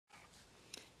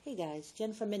Hey guys,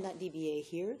 Jen from Midnight DBA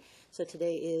here. So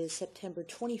today is September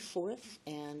 24th,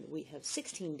 and we have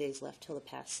 16 days left till the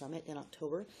PASS Summit in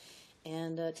October.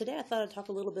 And today I thought I'd talk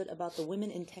a little bit about the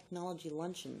Women in Technology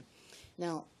Luncheon.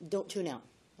 Now, don't tune out,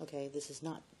 okay? This is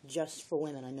not just for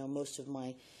women. I know most of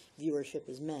my viewership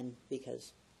is men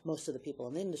because most of the people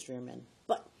in the industry are men.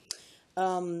 But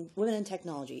Women in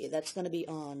Technology, that's going to be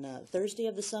on Thursday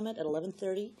of the summit at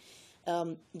 11:30.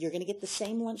 You're going to get the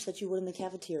same lunch that you would in the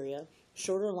cafeteria,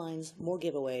 shorter lines, more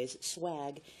giveaways,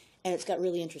 swag, and it's got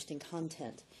really interesting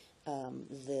content.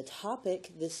 The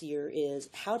topic this year is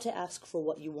how to ask for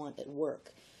what you want at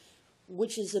work,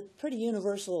 which is a pretty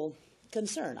universal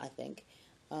concern, I think.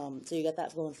 So you got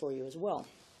that going for you as well.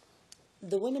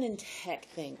 The Women in Tech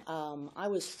thing, I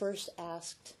was first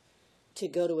asked to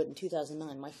go to it in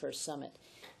 2009, my first summit,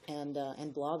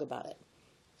 and blog about it.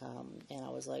 And I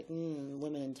was like,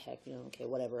 women in tech, okay,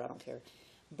 whatever, I don't care.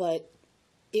 But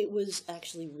it was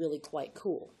actually really quite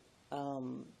cool.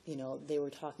 They were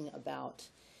talking about,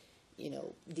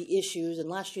 the issues, and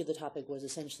last year the topic was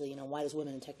essentially, why does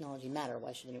women in technology matter?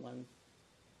 Why should anyone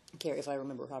care, if I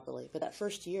remember properly? But that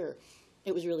first year,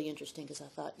 it was really interesting because I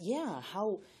thought, yeah,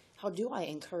 how do I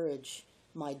encourage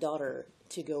my daughter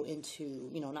to go into,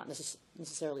 not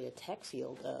necessarily a tech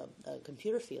field, a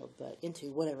computer field, but into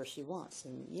whatever she wants.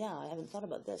 And yeah, I haven't thought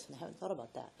about this, and I haven't thought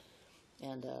about that.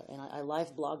 And I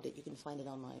live blogged it. You can find it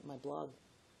on my blog.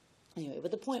 Anyway,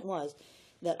 but the point was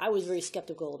that I was very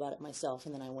skeptical about it myself,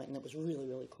 and then I went, and it was really,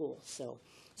 really cool. So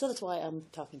that's why I'm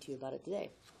talking to you about it today.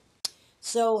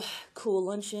 So, cool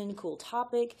luncheon, cool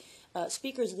topic.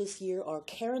 Speakers this year are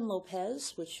Karen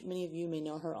Lopez, which many of you may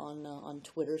know her on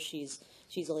Twitter. She's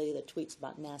a lady that tweets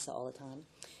about NASA all the time.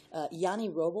 Yanni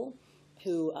Roble,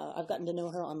 who I've gotten to know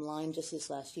her online just this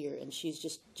last year, and she's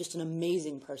just an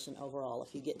amazing person overall.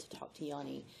 If you get to talk to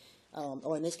Yanni,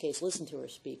 or in this case, listen to her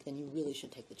speak, then you really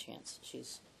should take the chance.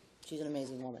 She's an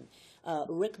amazing woman.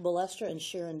 Rick Balestra and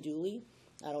Sharon Dooley,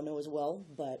 I don't know as well,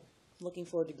 but looking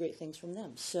forward to great things from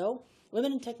them. So,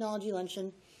 Women in Technology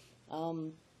Luncheon,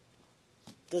 go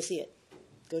see it.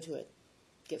 Go to it.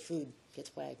 Get food. Get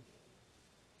swag.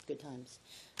 Good times.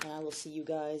 And I will see you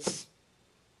guys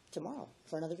tomorrow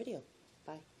for another video.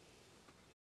 Bye.